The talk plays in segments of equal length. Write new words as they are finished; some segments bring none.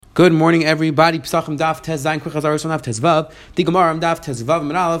Good morning, everybody. Pesachim Daf Tez Zayin Quick Chazar Daf Tez Vav. The Gemara Daf Tez Vav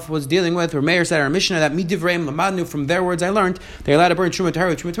and Aleph was dealing with where Meir said our Mishnah that Midivreim Lamadnu, from their words I learned they're allowed to burn Truma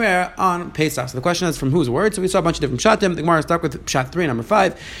Tahara Truma Tamar on Pesach. So the question is from whose words? So we saw a bunch of different shatim. The Gemara is stuck with shat 3 number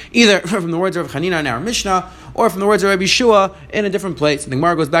 5, either from the words of Chanina in our Mishnah or from the words of Rabbi Shua in a different place. And the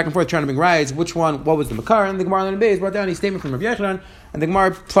Gemara goes back and forth trying to bring rise which one, what was the Makar, and the Gemara in Beis brought down a statement from Rabbi Yechanan. And the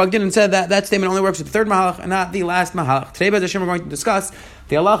Gemara plugged in and said that statement only works with the third Mahalach and not the last Mahalach. Today, B'ez Hashem, we're going to discuss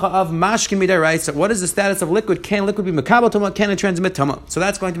the halacha of mashkin midaraisa. What is the status of liquid? Can liquid be makabel tuma? Can it transmit tuma? So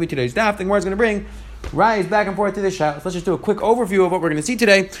that's going to be today's daf. The Gemara is going to bring rise back and forth to this shot. Let's just do a quick overview of what we're going to see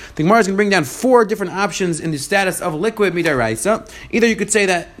today. The Gemara is going to bring down 4 different options in the status of liquid midaraisa. Either you could say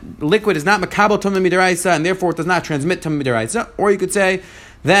that liquid is not makabel tuma midaraisa and therefore it does not transmit tuma midaraisa, or you could say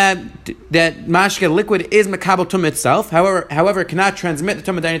that mashke liquid is makabel tum itself. However, it cannot transmit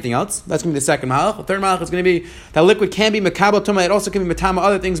the tumah to anything else. That's going to be the second malach. The third malach is going to be that liquid can be makabel tumah. It also can be matama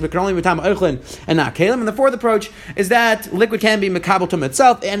other things, but can only be matama eichlin and not kalim. And the fourth approach is that liquid can be makabel tumah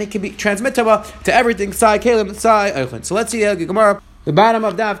itself, and it can be transmit tumah to everything sai kalim sai eichlin. So let's see the Gemara. The bottom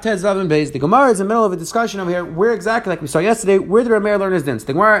of Daf Tez Vav and Beis. The Gemara is in the middle of a discussion over here. Where exactly, like we saw yesterday, where did Rameir learn his dins?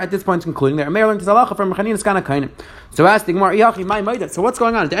 The Gemara at this point is concluding that Rameir learned his halacha from Chanina Skana Kainim. So ask the Gemara, so what's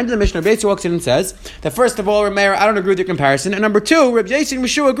going on? At the end of the Mishnah, Beis walks in and says that first of all, Rameir, I don't agree with your comparison, and number 2, Rabbi Yossi and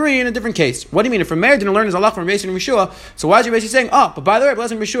Rishua agree in a different case. What do you mean? If Rameir didn't learn his halacha from Rabbi Yossi and Rishua, so why is Rabbi Yossi saying, but by the way, Rabbi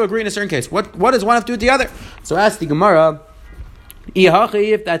Yossi and Rishua agree in a certain case? What does one have to do with the other? So ask the Gemara,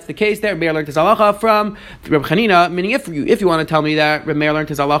 if that's the case, there Rameir learned his halacha from Reb Chanina. Meaning, if you want to tell me that Rameir learned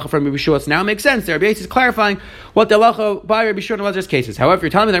his halacha from Rabbi Shua, so now it makes sense. There, Rabbi Yossi is clarifying what the halacha by Rabbi Shua and Eliezer's cases. However, if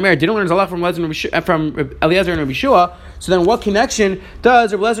you're telling me that Rameir didn't learn his halacha from Eliezer and Rabbi Shua, so then what connection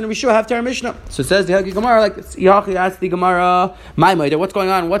does Rabbi Eliezer and Rabbi Shua have to our Mishnah? So it says the Gemara, like this. Yachi asks the Gemara, what's going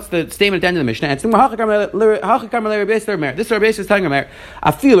on? What's the statement at the end of the Mishnah? And it's this Rabbi Yossi is telling Rameir,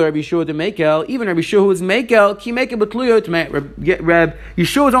 I feel Rabbi Shua to Mekel, even Rabbi Shua who is Mekel, ki Mekel b'tluyo to Reb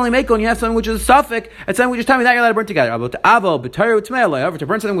Yeshua is only Mekel, and you have something which is a suffix, and something which is tummy that you're allowed to burn together. However, to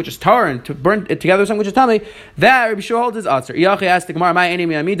burn something which is tar and to burn it together with something which is tummy, that Rabbi Yeshua holds is Atzer. Yachi asks the Gemara,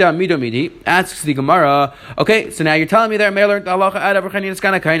 asks the Gemara, okay, so now you're telling me that Rameir learned the halacha out of Chanina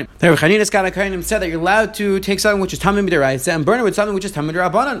Skana Kainim. The Chanina Skana Kainim said that you're allowed to take something which is tummy midaraisa and burn it with something which is tummy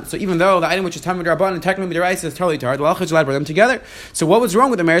midarabanan. So even though the item which is tummy midarabanan technically midaraisa is totally tar, the halacha is allowed to burn them together. So what was wrong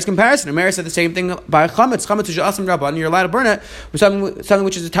with Rameir's comparison? Rameir said the same thing by chametz. Chametz is asam drabanan. You're allowed to burn it with something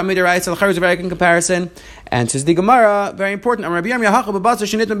which is a tummy midaraisa. The is a very good comparison. And says the Gemara, very important. The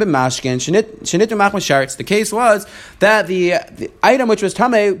case was that the item which was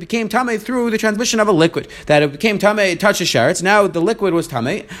tamei became tamei through the transmission of a liquid. That it became tamei, it touched the sharets. Now the liquid was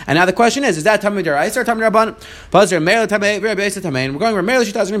tamei, and now the question is that tamei deraisa or tamei rabban? And we're going Rameir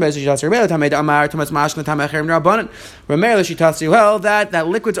l'shitas and Rameir l'shitas. Rameir tamei damar tumas mashna tamei cherem rabbanan. Rameir l'shitas, well, that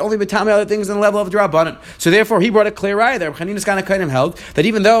liquid's only been tamei other things in the level of the rabbanan. So therefore, he brought a clear raya there. Chanina Skana Kainim held that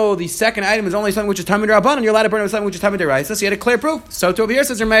even though the second item is only something which is tamei rabbanan, you're allowed to burn it with something which is tamei deraisa. So you had a clear proof. So to over here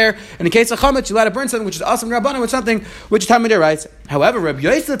says Rameir, in the case of chametz, you're allowed to burn something which is asam rabbanan with something which is tamei deraisa. However, Rabbi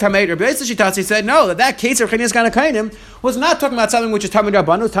Yossi Shitasi said no, that case of Chanina Skana Kainim was not talking about something which is tamei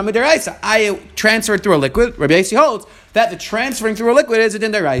rabbanan, it was tamei deraisa. I transferred through a liquid. Rabbi Yossi holds that the transferring through a liquid is a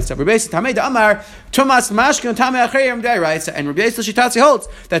din deraisa. Rabbi Yossi tamei da'amar tumas mashkin tamei acherem deraisa, and Rabbi Yossi Shitasi holds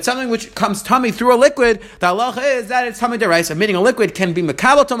that something which comes tummy through a liquid, the halacha is that it's tamei deraisa, meaning a liquid can be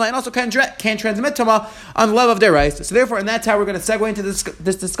makabel tuma and also can transmit tuma on the level of deraisa. So therefore, and that's how we're going to segue into this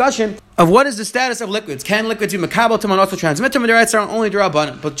discussion of what is the status of liquids. Can liquids be makabel tuma and also transmit tuma deraisa, or only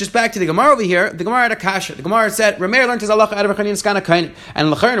derabanan? But just back to the Gemara over here, the Gemara had a kasha. The Gemara said Rameir learned his halacha out of Chanina Skana Kainim, and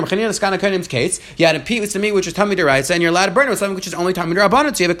in Chanina Skana Kainim's case, you had a piece of meat which is tamei deraisa, and you're allowed to burn it with something which is only tamei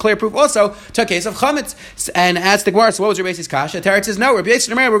derabanan. So you have a clear proof also to a case of chametz. And asked the Gemara, so what was Rabbi Yossi's kasha? Teretz says no. Rabbi Yossi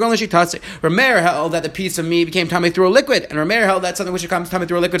and Rameir, we're going to Shitasi. Rameir held that the piece of meat became tamei through a liquid, and Rameir held that something which becomes tamei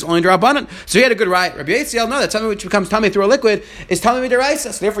through a liquid is only derabanan. So he had a good right. Rabbi Yossi held no, that something which becomes tamei through a liquid is tamei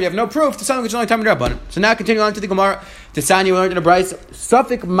deraisa. So therefore, you have no proof to something which is only tamei derabanan. So now continue on to the Gemara. The Sanya we learned in a brayso,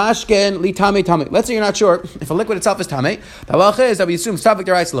 suffik mashken li tamei tamei. Let's say you're not sure if a liquid itself is tamei. The halacha is that we assume suffik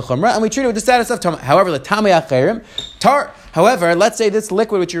deraisa l'chumra, and we treat it with the status of tamei. However, the tamei acherim tar. However, let's say this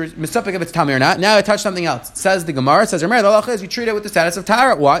liquid, which you're missuffik if it's tamei or not, now it touched something else. Says the Gemara, says Rameir, the halacha is you treat it with the status of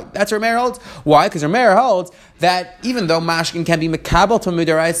tara. Why? That's what Rameir holds. Why? Because Rameir holds that even though mashkin can be mekabel to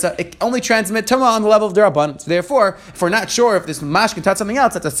midaraisa, it only transmit tuma on the level of derabanan. So therefore, if we're not sure if this mashkin touched something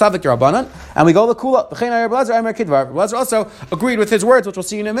else, that's a savik derabanan, and we go lekula. Rabbi Elazar also agreed with his words, which we'll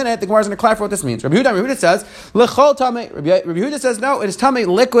see in a minute. The Gemara is going to clarify what this means. Rabbi Yehuda says lechol tamei. Rabbi Yehuda says no, it is tamei.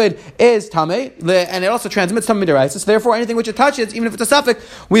 Liquid is tamei, and it also transmits tamei midaraisa. So therefore, anything which it touches, even if it's a suffix,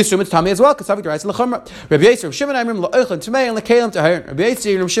 we assume it's tamei as well, because savik deraisa lechumra. Rabbi Yisrael, Rabbi Shimon, Amrim la'oichlin tamei and lekalim tahirin. Rabbi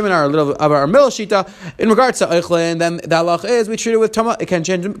Yisrael and Rabbi Shimon are a little of our middle shita in regards to oichlin. Then the halach is we treat it with tama. It can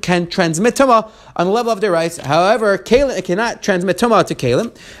transmit tama on the level of deraisa. However, kalim it cannot transmit tama to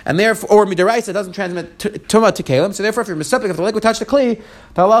kalim, and therefore, or midaraisa doesn't transmit tuma to kalim. So therefore, if you're misupik, if the liquid touched the kli,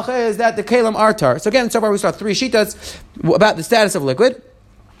 the halacha is that the kalim are tar. So again, so far we saw three shitas about the status of liquid.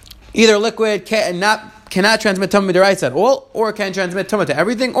 Either liquid cannot transmit tuma midaraisa at all, or can transmit tuma to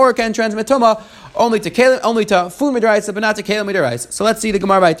everything, or can transmit tuma only to kalim, only to food midaraisa, but not to kalim midaraisa. So let's see the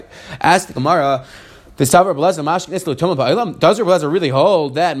Gemara. Right? Ask the Gemara. Does Rabbi Elazar really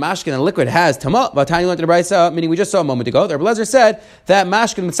hold that mashkin and liquid has tama? Vatani learned the brayso, meaning we just saw a moment ago. Rabbi Elazar said that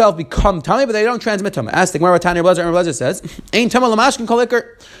mashkin itself become tama, but they don't transmit tama. Ask the Gemara. Vatani Rabbi Elazar says, "Ain't tama l'mashkin kol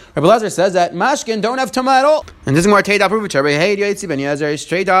liquor." Rabbi Elazar says that mashkin don't have tama at all. And this is more teida proof. Rabbi Yitzi ben Yezer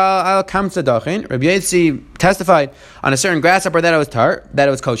straight al kamsa dachin. Rabbi Yitzi testified on a certain grasshopper that it was tar, that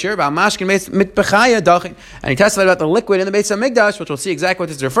it was kosher. About mashkin mitbechaya dachin, and he testified about the liquid in the Beis Hamikdash, which we'll see exactly what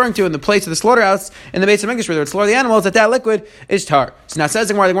this is referring to in the place of the slaughterhouse in the Beis Hamikdash, where they would slaughter the animals. That liquid is tar. So now says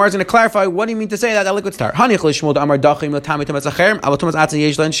the Gemara is going to clarify what do you mean to say that liquid's tar. Hanich lishmul amar dachim l'tamei tumas acherem al tumas atzin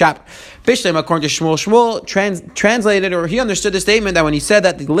yeshlan shap. Bishleim according to Shmuel translated, or he understood the statement that when he said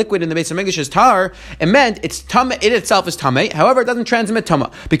that the liquid in the Beis Hamikdash is tar, it meant it's tama. It itself is tamei. However, it doesn't transmit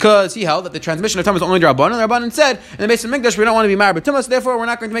tama because he held that the transmission of tama is only drabanan. And the Rabbanan said in the Beis Hamikdash we don't want to be married with tuma, so therefore we're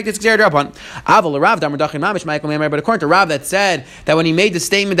not going to make this gzer drabanan. Aval Rav damar dachim mamish ma'ikol me'amar. But according to Rav, that said that when he made the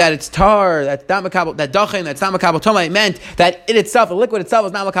statement that it's tar, that's not makabel, that dachim, that's not makabel tama, it meant that it itself, the liquid itself,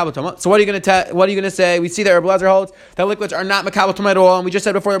 is not makabel tama. So what are you going to say? We see that Rabbi Elazar holds that liquids are not makabel tama at all, and we just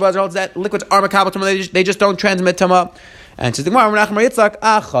said before Rabbi Elazar holds that liquids are makabel tama. They just don't transmit tama. And says the Gemara,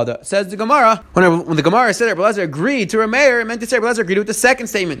 says the Gemara, when the Gemara said that Rabbi Elazar agreed to Rameir, it meant to say Rabbi Elazar agreed with the second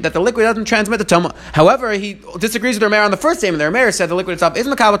statement, that the liquid doesn't transmit the tama. However, he disagrees with Rameir on the first statement. The Rameir said the liquid itself is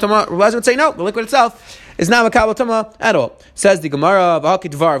makabel tama. Rabbi Elazar would say no, the liquid itself is not makabel tama at all. Says the Gemara,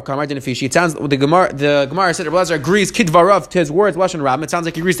 it sounds the Gemara said Rabbi Elazar agrees kidvarav to his words, lashon rab. It sounds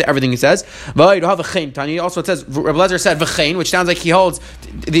like he agrees to everything he says. Also, it says Rabbi Elazar said v'chein, which sounds like he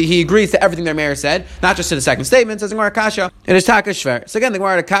agrees to everything the Rameir said, not just to the second statement. Says the Gemara kasha. It is taka shver. So again, the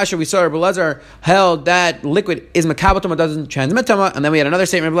Gemara kasha, we saw Rabbi Elazar held that liquid is makabel tama, doesn't transmit tama, and then we had another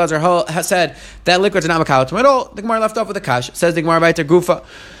statement. Rabbi Elazar said that liquids are not makabel tama at all. The Gemara left off with the kasha. Says the Gemara Baiter Gufa.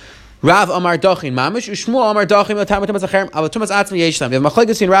 Rav Amar Dachin Mamish, Shmuel Amar Dachin L'Tamei Tumas Acherem Al Tumas Atzmi Yeshlam. We have machlokes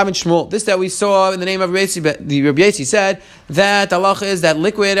between Rav and Shmuel. This that we saw in the name of Rabbi Yitzi. The Rabbi Yitzi said that the halacha is that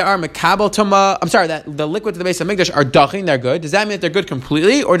liquid are makabel tuma. I'm sorry, that the liquid to the Beis Hamikdash are dachin. They're good. Does that mean that they're good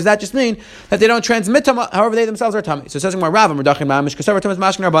completely, or does that just mean that they don't transmit tuma? However, they themselves are tummy. So it says more Rav Amar Dachin Mamish Kasavar Tumas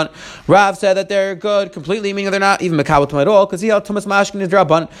Mashkin Rabban. Rav said that they're good completely, meaning they're not even makabel tuma at all, because he held Tumas Mashkin is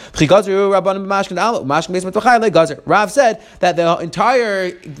Rabban. Chigazru Rabban Mashkin Al Mashkin Beis Mitachai Le Gazer. Rav said that the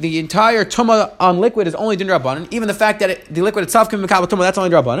entire tuma on liquid is only din rabbanan. Even the fact that the liquid itself can be makabel tuma, that's only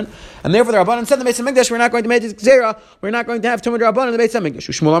rabbanan. And therefore the rabbanan said in the Beis Hamikdash, we're not going to make this gzera. We're not going to have tuma rabbanan in the Beis Hamikdash.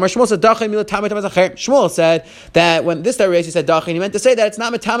 Shmuel said dachin mila tamei tumas acher. Shmuel said that when this Rabbi said dachin, he meant to say that it's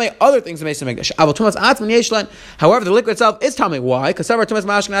not metame other things in the Beis Hamikdash. Aval tumas atzman yeshlan. However, the liquid itself is tamei. Why? Because savar tumas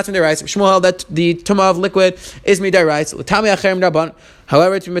mashkin atzman derais. Shmuel held that the tuma of liquid is midairais. L'tamei acher rabban.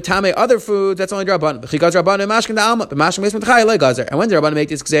 However, to metame other foods, that's only draban. Chigaz rabban and mashkin da'alma, but mashkin beis mitchai le gazer. And when did rabban make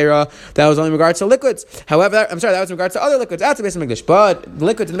this gzera? That was only in regards to liquids. However, that was in regards to other liquids outside the Beis Hamikdash. But the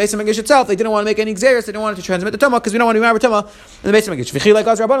liquids in the Beis Hamikdash itself, they didn't want to make any gzeras. They didn't want it to transmit the tuma because we don't want to be married tuma in the Beis Hamikdash. V'chi le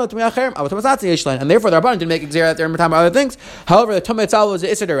gazer rabban l'tumei acher, aval tumas atzin yeshlan. And therefore, the rabban didn't make gzera that they're metame other things. However, the tuma itself was the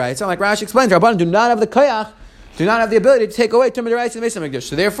iser derais. So like Rashi explains, rabban do not have the koyach, do not have the ability to take away tumah deraisa in the Beis Hamikdash.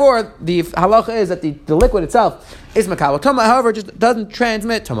 So therefore, the halacha is that the liquid itself is makabel tuma. However, it just doesn't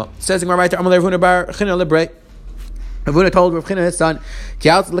transmit tuma. Says in Gemara, Amalei Ravuna bar China libre. Ravuna told Rav China his son,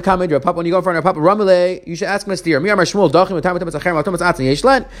 when you go in front of Papa Ramale, you should ask him a steer. Does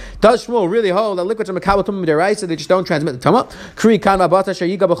Shmuel really hold that liquids are makabel tuma deraisa, they just don't transmit the tuma?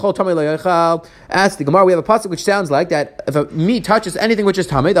 Ask the Gemara, we have a pasuk which sounds like that if a meat touches anything which is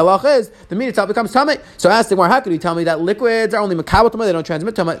tummy, the halacha is the meat itself becomes tummy. So ask the Gemara, how could you tell me that liquids are only makabel tuma, they don't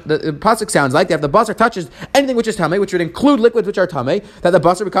transmit tummy? The pasuk sounds like that if the basar touches anything which is tummy, which would include liquids which are tummy, that the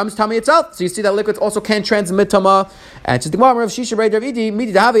basar becomes tummy itself. So you see that liquids also can transmit tummy. And says the Gemara, Rav Shisha Rav Idi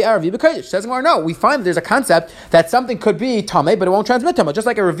Midi Dahavi Aravi B'Kodesh. Says the Gemara, no, we find that there's a concept that something could be Tameh, but it won't transmit Tameh. Just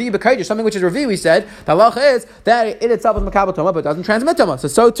like a Ravi B'Kodesh, something which is Ravi, we said, the halacha is that it itself is Makabel Tameh, but it doesn't transmit Tameh.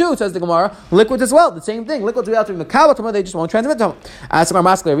 So too, says the Gemara, liquids as well, the same thing. Liquids without to be Makabel Tameh, they just won't transmit Tameh. As the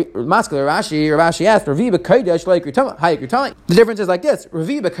Gemara, Rashi asked, Ravi B'Kodesh, like Tameh, Hayek Tameh. The difference is like this: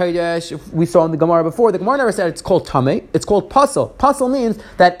 Ravi B'Kodesh, we saw in the Gemara before. The Gemara never said it's called Tameh. It's called Pasal. Pasal means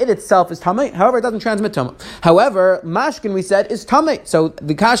that it itself is Tameh. However, it doesn't transmit Tameh. However, Mashkin we said is Tameh. So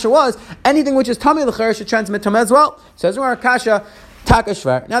the kasha was anything which is Tameh l'cher should transmit Tameh as well. Says the Gemara kasha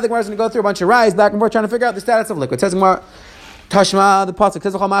takashvar. Now the Gemara is going to go through a bunch of rise back and forth trying to figure out the status of liquid. Says the Gemara. Tashma, the pasuk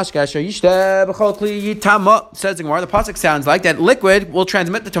says says the Gemara, the pasuk sounds like that liquid will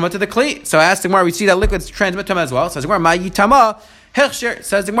transmit the tumah to the kli. So I asked the Gemara, we see that liquids transmit tumah as well. Says the Gemara, ma yitama hechsher.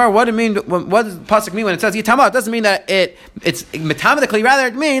 Says the Gemara, what does the pasuk mean when it says yitama? It doesn't mean that it's mitama the kli. Rather,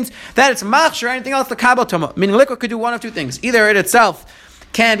 it means that it's machshir or anything else the kabel tumah. Meaning, liquid could do one of two things: either it itself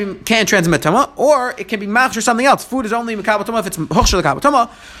can transmit tama, or it can be machshir or something else. Food is only makabel tama if it's hochshir lekabel tama.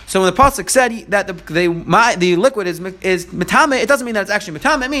 So when the pasuk said that the liquid is mitame, it doesn't mean that it's actually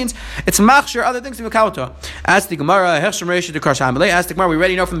mitame. It means it's machshir other things to makabel tama. Ask the Gemara, hechshem reisha de karsha hamelei. Ask the Gemara, we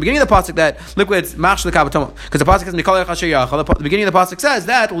already know from the beginning of the pasuk that liquid is machshir lekabel tama, because the pasuk says mikol yachasher yachal. The beginning of the pasuk says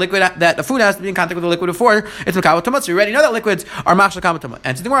that the food has to be in contact with the liquid before it's makabel tama. So we already know that liquids are machshir lekabel tama.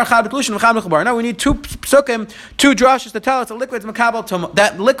 And so the Gemara chad b'tlushin v'chad b'chubar. Now we need two psukim, two drashas to tell us that liquid's makabel tama.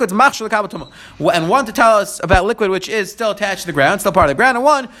 That liquid's machshir lekabel tuma, and one to tell us about liquid which is still attached to the ground, still part of the ground, and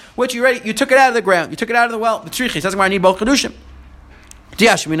one which you took it out of the ground, you took it out of the well. The tzrichi says I need both kedushim.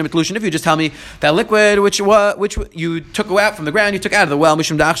 If you just tell me that liquid which you took out from the ground, you took out of the well,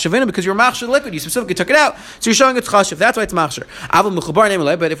 mishum da'ach shavina, because you're machshir the liquid, you specifically took it out, so you're showing it's chashiv. That's why it's machshir.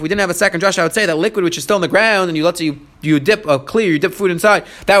 But if we didn't have a second drush, I would say that liquid which is still in the ground, and you dip a clear, you dip food inside,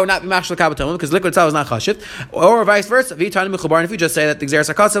 that would not be machshir kabatom, because liquid itself is not chashiv. Or vice versa. If you just say that the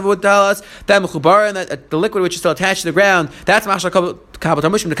Gzeres HaKasav would tell us that mechubar and that the liquid which is still attached to the ground, that's machshir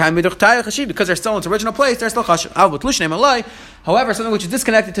kabatom, because they're still in its original place, they're still chashiv. However, something which is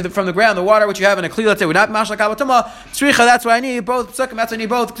disconnected from the ground, the water which you have in a kli, let's say, would not be mashal kabatama, tzricha, that's why I need both psukim, that's why I need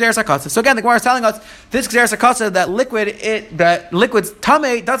both Gzeres HaKasav. So again, the Gemara is telling us, this Gzeres HaKasav, that liquid's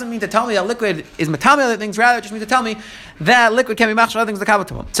tameh, doesn't mean to tell me that liquid is matame other things, rather it just means to tell me that liquid can be machshir other things the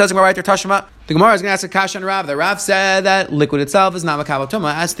kabatama. It says the Gemara right there, Tashma. The Gemara is going to ask a kasha on Rav. The Rav said that liquid itself is not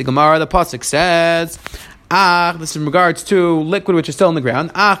makabatama. As the Gemara, the pasuk says, this is in regards to liquid which is still in the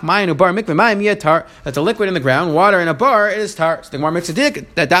ground. Mayinu bar mikveh mayim yetar. That's a liquid in the ground. Water in a bar, it is tar. So the Gemara makes a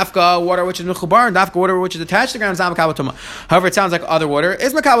dig that dafka water which is mechubar and dafka water which is attached to the ground is not makabatuma. However, it sounds like other water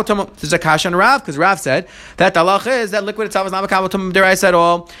is makabatuma. This is a kasha on Rav, because Rav said that the halacha is that liquid itself is not makabatuma derais at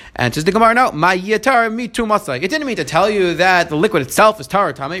all. And just the Gemara, no, my yetar me too masai. It didn't mean to tell you that the liquid itself is tar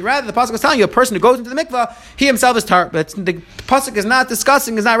or tami. Rather, the pasuk was telling you a person who goes into the mikvah, he himself is tar. But the pasuk is not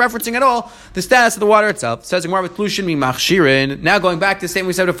discussing, is not referencing at all the status of the water itself. It says the Gemara with pollution. Now going back to the same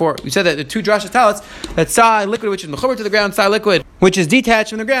we said before, we said that the two drashas tell us that sai liquid which is mechubar to the ground, sai liquid which is detached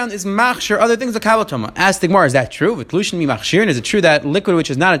from the ground is machshir other things like kabatoma. Ask the Gemara, is that true? With pollution mi machshir, is it true that liquid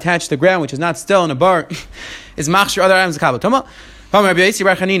which is not attached to the ground, which is not still in a bar, is machshir other items like kabatoma? Rabbi Yossi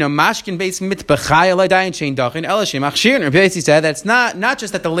said that it's not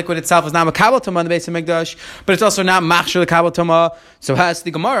just that the liquid itself is not makabel tuma on the base of Mikdash, but it's also not machshir the kabel tuma. So as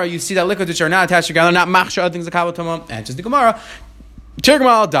the Gemara, you see that liquids which are not attached to the ground are not machshir other things the kabel tuma. And just the Gemara,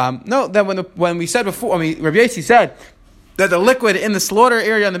 no, that when we said before, Rabbi Yossi said that the liquid in the slaughter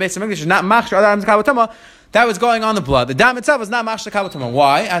area on the base of Mikdash is not machshir other items the kabel tuma. That was going on the blood. The dam itself is not machshir the kabel tuma.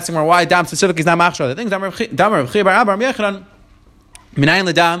 Why? Asking her why dam specifically is not machshir other things. Minayin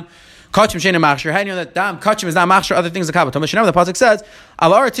ledam, kachim sheina machshir. How do you know that dam kachim is not machshir other things? The kabatom. The pasuk says,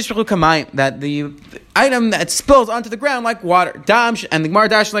 "Alar tishvachu kamayim," that the item that spills onto the ground like water, dam, and the Gemara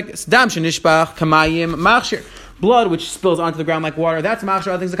dash like dam shenishbach kamayim machshir, blood which spills onto the ground like water. That's machshir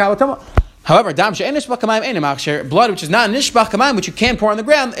other things. The kabatom. However, dam she'en nishbach kamayim ein machshir, blood which is not nishbach kamayim, which you can't pour on the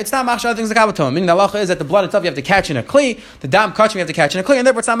ground, it's not machshir other things. The kabatom. Meaning the halacha is that the blood itself you have to catch in a kli, the dam kachim you have to catch in a kli, and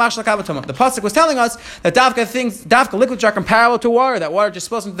therefore it's not machshir the kabatom. The pasuk was telling us that dafka liquids are comparable to water, that water just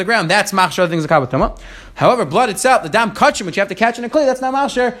spills into the ground, that's machshir other things. The kabatom. However, blood itself, the dam kachim which you have to catch in a kli, that's not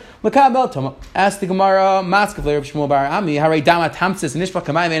machshir lekabel toma. Ask the Gemara, maskavler of Shmuel bar Ami, haray dama tamtzis nishbach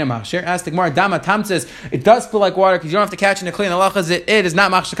kamayim ein machshir. Ask the Gemara, dama tamtzis, it does spill like water because you don't have to catch in a kli, and the halacha is it is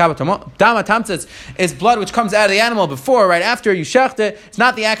not machshir kabel toma. Dama tamtzis is blood which comes out of the animal before, right after you shecht it. It's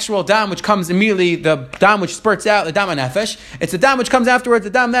not the actual dam which comes immediately, the dam which spurts out, the dam nefesh. It's the dam which comes afterwards, the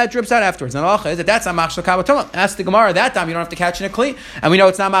dam that drips out afterwards. And the halacha is that that's not machshel kavatoma. Ask the Gemara, that dam you don't have to catch in a kli, and we know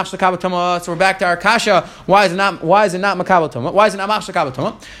it's not machshel kavatoma. So we're back to our kasha. Why is it not makavatoma? Why is it not machshel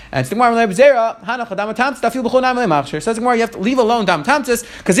kavatoma? And it's the Gemara Zera hanach dam tamtzis tafil b'chul nam machshel. Says the Gemara, you have to leave alone dam tamtzis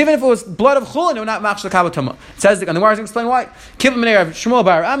because even if it was blood of chulin, it would not machshel kavatoma. It says the Gemara is going to explain why. Kibbutz Meneir of Shmuel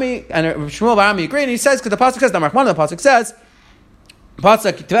bar Ami, and Shmuel bar Ami agree, and he says because the pasuk says, one of the pasuk says, and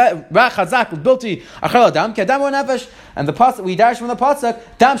the pasuk we dash from the pasuk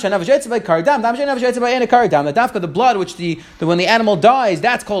dam shenav by kar dam shenav by any kar dam. The dafka, the blood which when the animal dies,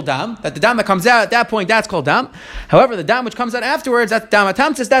 that's called dam. That the dam that comes out at that point, that's called dam. However, the dam which comes out afterwards, that's dam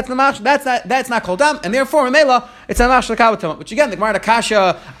atamtis. That's not called dam, and therefore memela it's a mashal kavatoma. Which again, the Gemara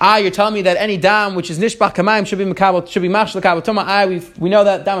Kasha, you're telling me that any dam which is nishbach kamayim should be mashal kavatoma. We know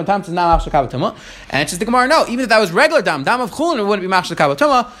that dam atamtis is not mashal kavatoma, and it's just the Gemara. No, even if that was regular dam of chulin, it wouldn't be mashal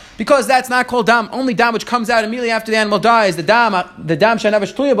kavatoma because that's not called dam. Only dam which comes out immediately after the animal dies, the dam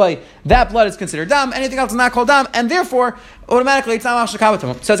shenavish tuyabay, that blood is considered dam. Anything else is not called dam, and therefore automatically it's not mashal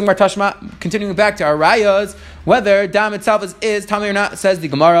kavatoma. Says Gemara Tashma, continuing back to our rayas, whether dam itself is tamei or not. Says the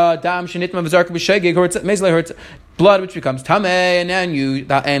Gemara, dam shenitma v'zarka b'shegig hurts blood which becomes tamei, and then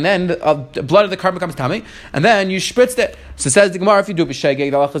the blood of the carbon becomes tamei, and then you spritzed it. So says the Gemara, if you do b'shegig,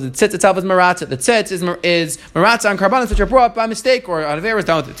 the halacha is the tzitz itself is maratza. The tzitz is maratza on carbonates which are brought by mistake or out of error is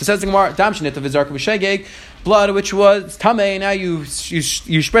done with it. So says the Gemara, dam shenitma v'zarka b'shegig, blood which was tamei, now you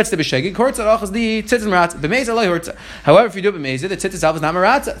spritzed it b'shegig. Hurtza, the halacha is the tzitz is maratza. B'meza lo hurtza. However, if you do b'meza, the tzitz itself is not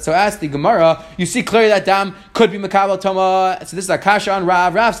maratza. So ask the Gemara, you see clearly that dam could be makabel toma. So this is a kasha on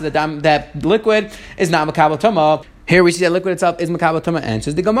Rav. So that liquid is not makabel toma. Here we see that liquid itself is makabel toma.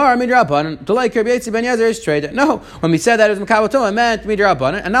 Answers the Gemara midrabanan. To like Rabbi Yitzi ben Yezer is trade. No, when we said that it was makabel toma, it meant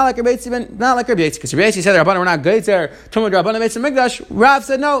midrabanan, and not like Rabbi Yitzi, because Rabbi Yitzi said the Rabbanan were not geyser toma drabanan beis hamikdash. Rav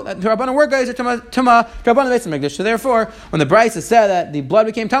said no, the Rabbanan were geyser toma drabanan beis hamikdash. So therefore, when the Brisa said that the blood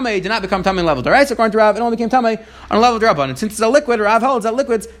became tamei, it did not become tamei on level d'oraisa according to Rav, it only became tamei on a level d'Rabbanan. Since it's a liquid, Rav holds that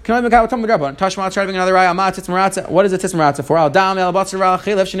liquids can only become tamei d'Rabbanan. Tashma trying another raya amat tzitz maratza. What is a tzitz maratza for? Al dam el batzar ral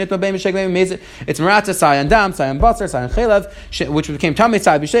chilev shenitma beim misheg beim mezit. It's maratza sayan dam sayan batzar sayan chilev, which became tamei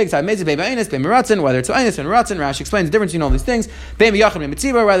tzai b'sheg tzai mezit beim einis beim maratzin. Whether it's einis and maratzin, Rashi explains the difference in all these things. Beim yachim beim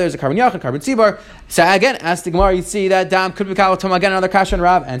mitzibar, whether it's a carbon yachim, carbon tzibar. So again, ask the Gemara, you see that dam could be kabel toma. Again, another kasha and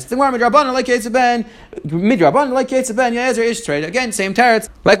Rav, and the Gemara midrabanan like Yitzchak ben Yezer ish trade. Again, same teretz.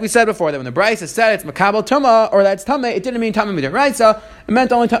 Like we said before, that when the Brisa said it's makabel toma or that's tamei, it didn't mean tamei midiraisa. It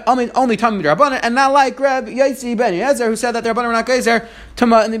meant only tamei midrabanan, and not like Reb Yitzi ben Yezer who said that the Rabbanan were not geyser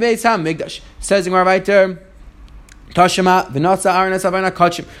toma in the Beis Hamikdash. Says the Gemara right there. Tashema v'natza Aaron esavayna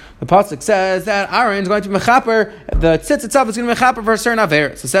kachim. The pasuk says that Aaron is going to be mechaper. The tzitz itself is going to be mechaper for a certain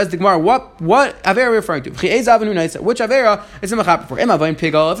avera. So says the Gemara, what avera are we referring to? Which avera is a mechaper for? Imavayin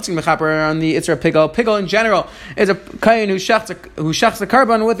pigal. If it's going to be mechaper on the itzra pigal, pigal in general is a kain who shachs the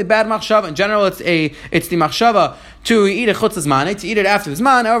carbon with a bad machshava. In general, it's the machshava to eat it chutz's mane, to eat it after the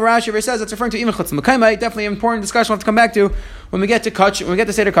zman. However, Rashi says it's referring to even chutz's makaimai. Definitely an important discussion we'll have to come back to when we get to kachim, when we get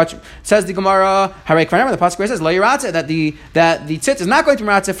to Seder kachim. Says the Gemara, Harei Kvanem, the pasuk says lo yiratze, that the tzitz is not going to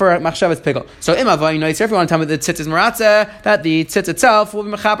meratze for machshavas pigal. So imavay noiser, if you want to tell me that the tzitz is meratze, that the tzitz itself will be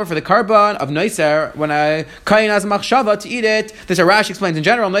mechaper for the carbon of noiser when a kain has a machshava to eat it. This Rashi explains in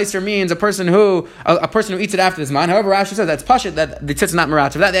general. Noiser means a person who eats it after the zman. However, Rashi says that's pashit, that the tzitz is not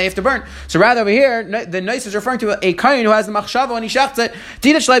meratze. For that they have to burn. So rather over here, the noiser is referring to a kain who has the machshava when he shachts it. To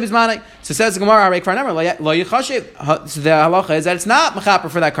eat it shleib is manai. So says the Gemara, Harei Kvanem, lo yichashiv. So the halacha is that it's not mechaper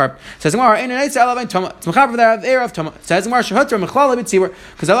for that carp. Says Gemara, it's mechaper for that air of tuma. Says Gemara, shehutra mechlala b'tzibur,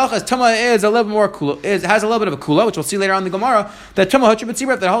 because halacha is tuma is a little bit more kula, has a little bit of a kula, which we'll see later on in the Gemara. That tuma hutra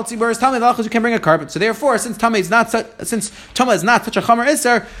b'tzibur, that whole tzibur is tama, the halacha is you can bring a carpet. So therefore, since tuma is not such a chamer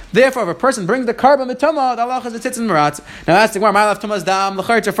iser, therefore if a person brings the carbon with tuma, the halacha is the tzitz and maratz. Now that's the Gemara, my love tuma's dam. The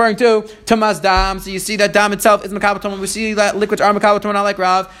it's referring to tuma's dam. So you see that dam itself is makabel tuma. We see that liquids are makabel tuma, not like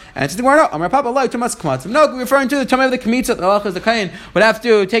Rav. And it's the Gemara, no, Amar Papa like tuma's kmatz. No, we're referring to the tuma of the kmitza. The halacha is the kain would have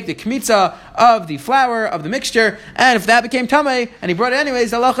to take the kmitza of the flour, of the mixture, and if that became tamei, and he brought it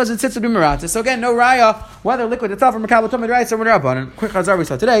anyways, the halacha is it sits to be maratza. So again, no raya, whether liquid itself or makabel tamei, right? So we're up on it. Quick chazar we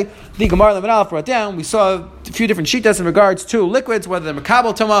saw today. The Gemara Lemanal brought down, we saw few different shitas in regards to liquids, whether they're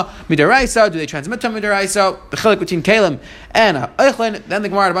makabel tuma midaraisa, do they transmit tuma midaraisa? The chilik between kalim and eichlin. Then the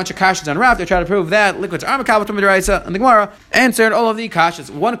Gemara had a bunch of kashas on Rav. They try to prove that liquids are makabel tuma midaraisa, and the Gemara answered all of the kashas.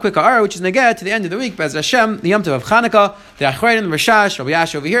 One quick ara, which is neged to the end of the week, Bez Hashem, the Yom Tov of Chanukah, the Achrayim, the Rashash, Rabbi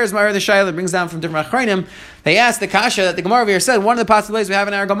Yash over here is Mara the Shayla that brings down from different Achrayim. They asked the kasha that the Gemara over here said one of the possibilities we have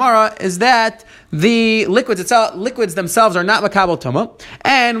in our Gemara is that the liquids themselves are not makabel tuma,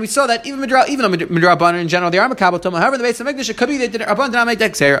 and we saw that even though midrabanan in general they are makabel tuma. However, the Beis Hamikdash it could be they did rabban not make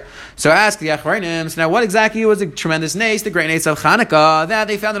dexera. So ask the Achrayim. So now, what exactly was the tremendous nace, the great nace of Chanukah, that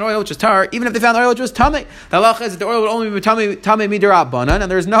they found an oil which was tar, even if they found an oil which was tamei? The halacha is that the oil would only be tamei midrabanan,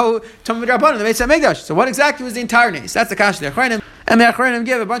 and there is no tamei midrabanan in the Beis Hamikdash. So what exactly was the entire nace? That's the kasha of the Achrayim. And the Achrayim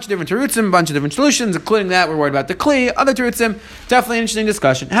give a bunch of different terutzim, a bunch of different solutions, including that we're worried about the kli, other terutzim. Definitely an interesting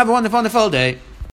discussion. Have a wonderful day.